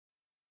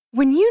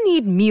When you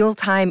need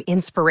mealtime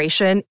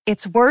inspiration,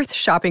 it's worth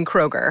shopping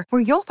Kroger,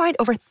 where you'll find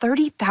over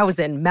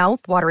 30,000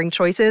 mouth-watering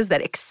choices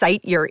that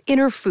excite your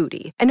inner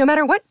foodie. And no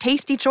matter what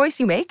tasty choice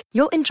you make,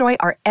 you'll enjoy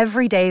our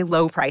everyday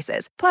low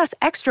prices, plus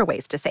extra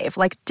ways to save,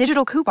 like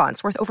digital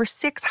coupons worth over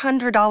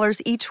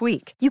 $600 each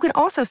week. You can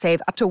also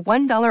save up to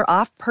 $1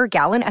 off per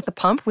gallon at the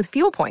pump with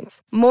fuel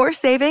points. More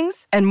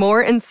savings and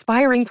more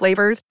inspiring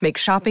flavors make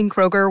shopping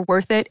Kroger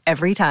worth it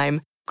every time.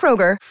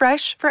 Kroger,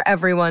 fresh for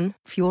everyone.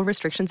 Fuel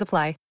restrictions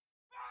apply.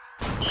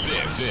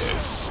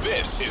 This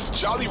is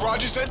Jolly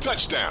Rogers and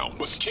Touchdown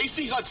with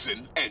Casey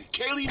Hudson and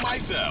Kaylee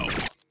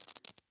Mizell.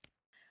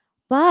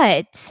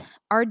 But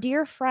our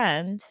dear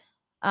friend,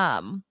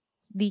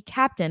 the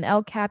captain,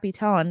 El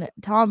Capitan,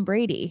 Tom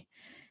Brady,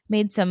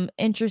 made some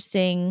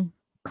interesting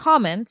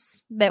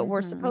comments that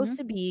were supposed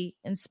to be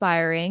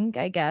inspiring,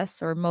 I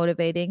guess, or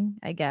motivating,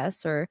 I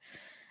guess, or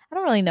I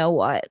don't really know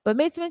what, but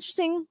made some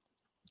interesting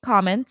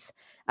comments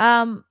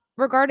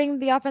regarding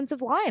the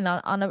offensive line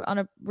on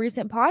a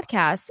recent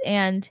podcast.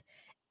 And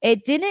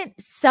it didn't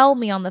sell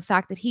me on the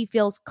fact that he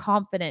feels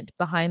confident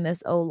behind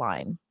this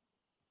O-line.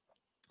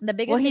 The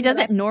biggest he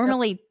doesn't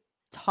normally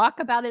talk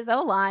about his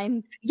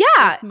O-line.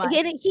 Yeah.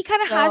 He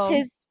kind of has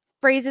his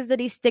phrases that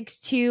he sticks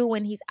to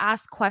when he's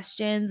asked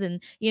questions.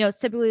 And, it's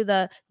typically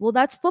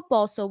that's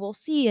football. So we'll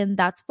see. And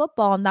that's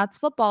football. And that's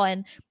football.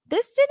 And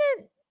this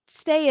didn't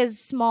stay as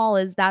small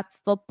as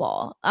that's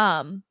football.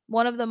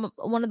 One of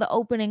the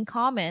opening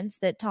comments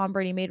that Tom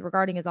Brady made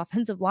regarding his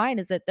offensive line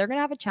is that they're going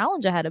to have a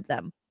challenge ahead of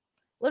them.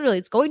 Literally,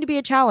 it's going to be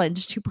a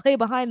challenge to play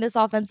behind this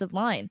offensive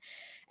line.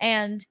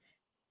 And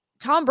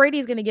Tom Brady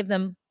is going to give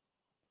them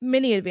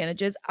many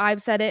advantages.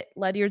 I've said it,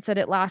 Ledyard said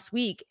it last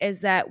week,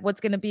 is that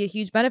what's going to be a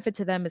huge benefit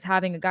to them is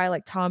having a guy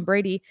like Tom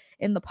Brady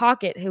in the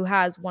pocket who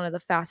has one of the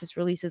fastest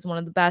releases, one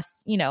of the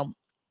best,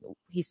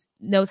 he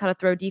knows how to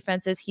throw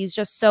defenses. He's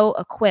just so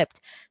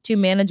equipped to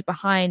manage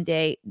behind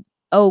a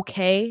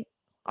okay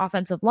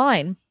offensive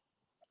line.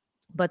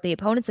 But the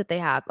opponents that they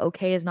have,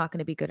 okay is not going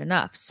to be good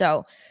enough.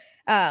 So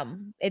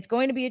it's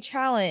going to be a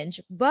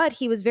challenge. But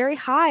he was very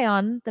high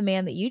on the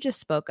man that you just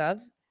spoke of,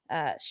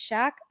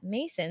 Shaq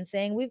Mason,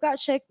 saying, we've got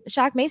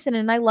Shaq Mason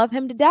and I love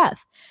him to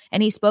death.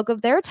 And he spoke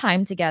of their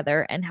time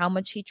together and how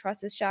much he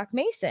trusts Shaq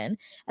Mason.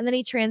 And then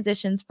he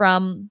transitions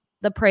from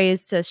the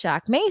praise to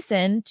Shaq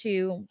Mason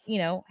to,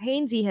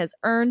 Hainsey has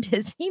earned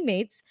his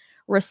teammates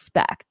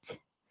respect.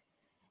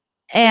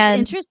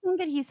 And it's interesting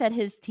that he said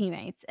his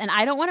teammates, and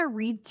I don't want to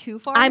read too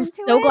far I'm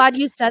into so it. glad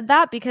you said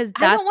that, because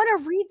I don't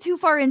want to read too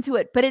far into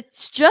it, but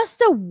it's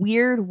just a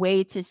weird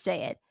way to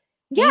say it.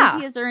 Yeah.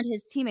 Hainsey has earned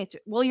his teammates.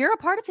 Well, you're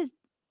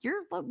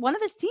one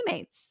of his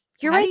teammates.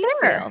 You're How right do you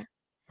there, feel,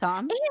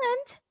 Tom.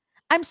 And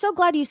I'm so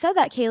glad you said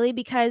that, Kaylee,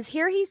 because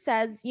here he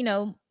says,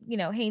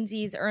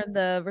 Hainsey's earned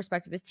the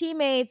respect of his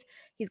teammates.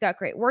 He's got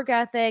great work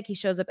ethic. He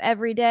shows up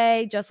every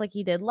day, just like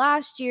he did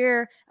last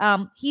year.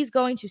 He's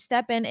going to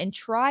step in and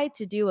try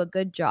to do a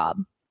good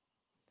job.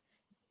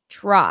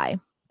 Try.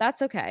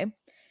 That's okay.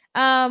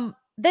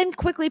 Then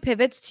quickly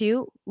pivots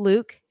to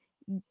Luke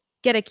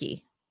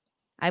Gedeke.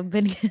 I've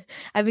been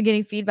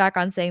getting feedback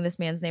on saying this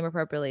man's name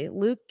appropriately.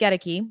 Luke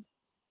Gedeke.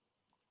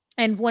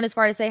 And went as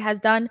far to say has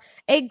done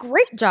a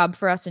great job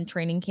for us in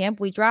training camp.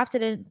 We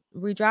drafted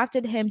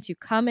him to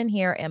come in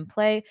here and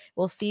play.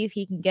 We'll see if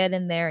he can get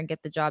in there and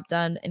get the job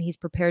done. And he's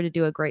prepared to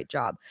do a great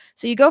job.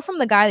 So you go from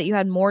the guy that you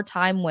had more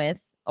time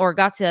with, or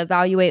got to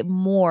evaluate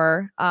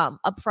more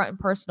upfront and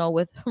personal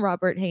with,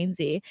 Robert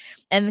Hainsey,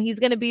 and he's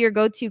going to be your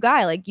go-to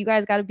guy. Like, you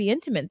guys got to be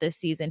intimate this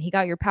season. He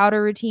got your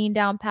powder routine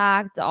down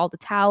packed, all the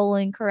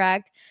toweling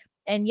correct,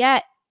 and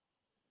yet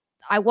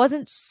I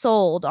wasn't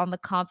sold on the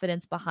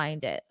confidence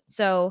behind it.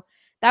 So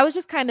that was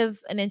just kind of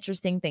an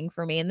interesting thing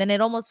for me. And then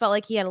it almost felt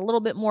like he had a little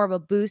bit more of a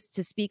boost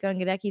to speak on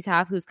Gadeki's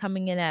half, who's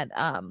coming in at,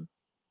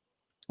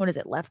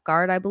 left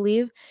guard, I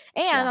believe.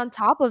 And on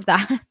top of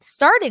that,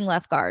 starting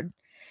left guard.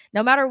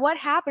 No matter what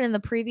happened in the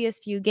previous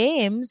few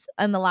games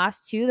and the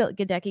last two that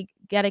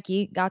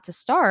Gedeke got to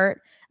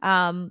start,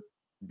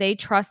 they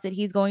trust that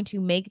he's going to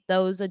make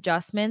those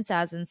adjustments,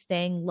 as in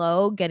staying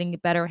low, getting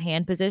better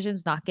hand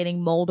positions, not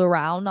getting mulled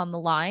around on the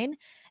line.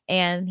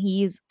 And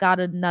he's got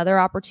another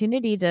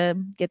opportunity to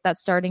get that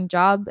starting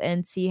job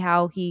and see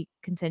how he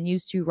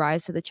continues to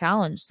rise to the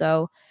challenge.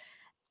 So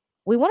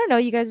we want to know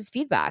you guys'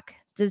 feedback.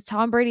 Does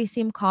Tom Brady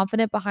seem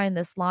confident behind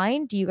this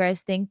line? Do you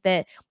guys think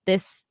that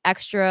this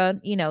extra,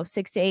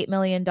 $6 to $8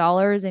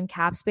 million in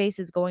cap space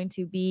is going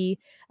to be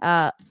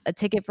a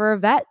ticket for a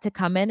vet to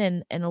come in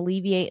and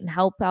alleviate and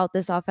help out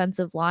this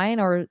offensive line?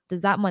 Or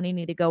does that money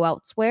need to go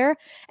elsewhere?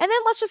 And then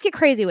let's just get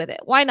crazy with it.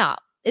 Why not?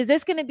 Is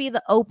this going to be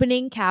the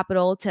opening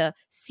capital to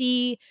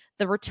see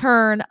the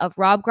return of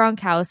Rob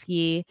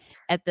Gronkowski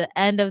at the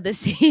end of the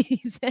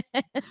season?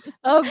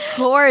 Of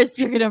course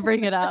you're going to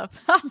bring it up.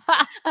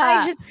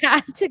 I just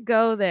had to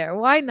go there.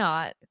 Why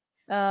not?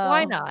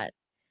 Why not?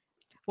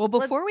 Well,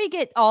 before we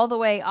get all the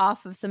way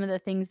off of some of the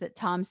things that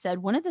Tom said,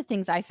 one of the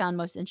things I found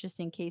most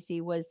interesting,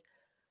 Casey, was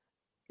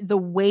the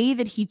way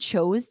that he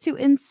chose to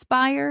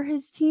inspire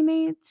his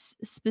teammates,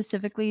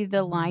 specifically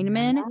the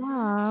linemen.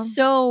 Yeah.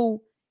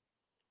 So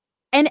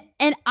And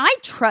I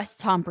trust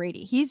Tom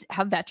Brady. He's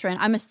a veteran.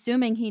 I'm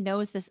assuming he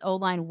knows this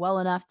O-line well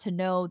enough to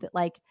know that,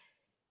 like,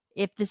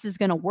 if this is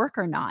going to work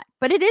or not.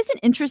 But it is an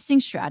interesting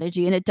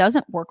strategy, and it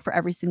doesn't work for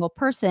every single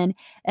person.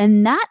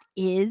 And that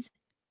is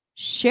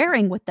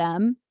sharing with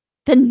them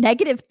the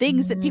negative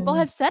things that people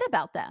have said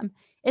about them.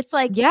 It's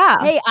like,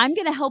 hey, I'm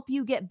going to help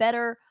you get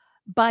better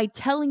by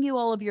telling you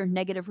all of your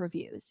negative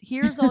reviews.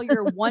 Here's all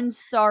your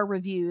 1-star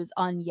reviews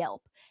on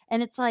Yelp.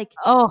 And it's like,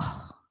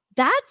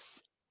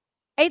 that's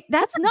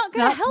not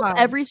going to help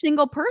every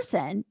single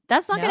person.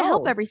 That's not going to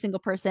help every single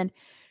person.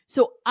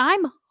 So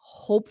I'm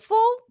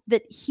hopeful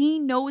that he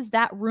knows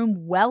that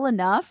room well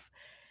enough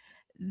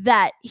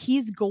that it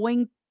is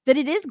going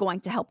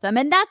to help them.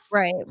 And that's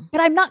right.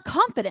 But I'm not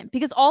confident,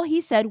 because all he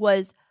said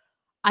was,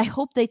 I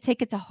hope they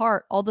take it to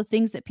heart, all the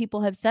things that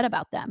people have said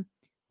about them,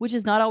 which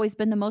has not always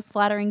been the most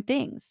flattering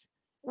things.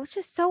 Which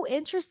is so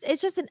interesting.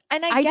 It's just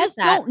I just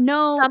don't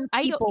know. Some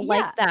people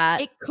like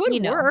that. It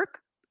could work.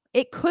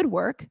 It could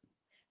work.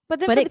 But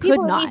then for the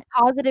people that need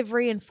positive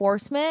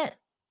reinforcement,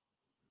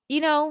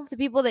 the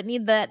people that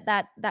need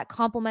that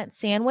compliment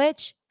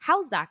sandwich,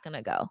 how's that going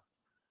to go?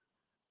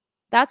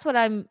 That's what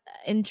I'm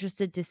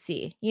interested to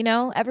see.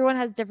 Everyone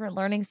has different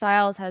learning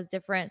styles, has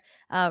different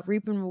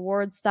reap and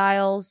reward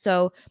styles.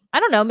 So I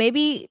don't know,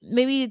 maybe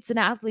it's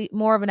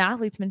more of an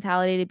athlete's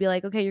mentality to be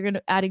like, okay, you're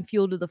adding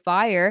fuel to the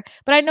fire.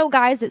 But I know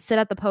guys that sit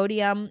at the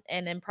podium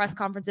and in press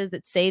conferences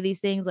that say these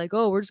things like,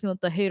 oh, we're just going to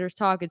let the haters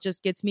talk. It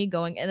just gets me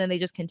going. And then they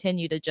just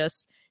continue to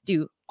just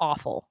do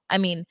awful. I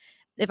mean,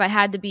 if I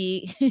had to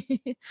be,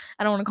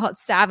 I don't want to call it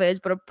savage,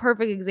 but a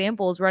perfect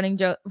example is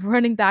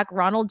running back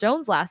Ronald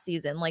Jones last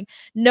season. Like,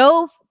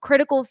 no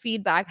critical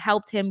feedback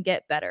helped him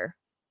get better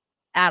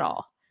at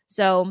all.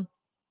 So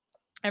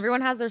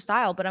everyone has their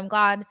style, but I'm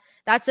glad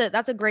that's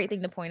a great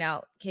thing to point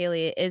out,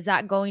 Kaylee. Is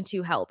that going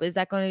to help? Is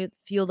that going to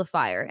fuel the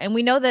fire? And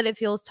we know that it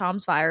fuels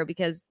Tom's fire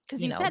because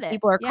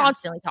people are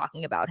constantly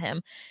talking about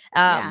him.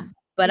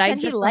 But I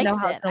just don't know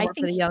how it's going to work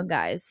for the young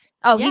guys.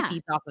 Oh, he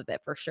feeds off of it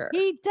for sure.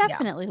 He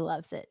definitely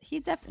loves it.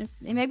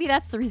 Maybe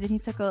that's the reason he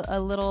took a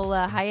little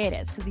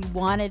hiatus, because he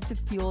wanted to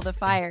fuel the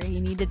fire.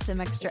 He needed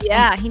some extra.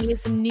 Yeah, he needed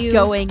some new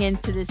going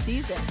into the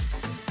season.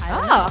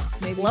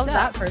 Maybe love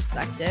that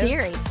perspective.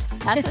 Theory.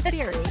 That's a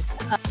theory.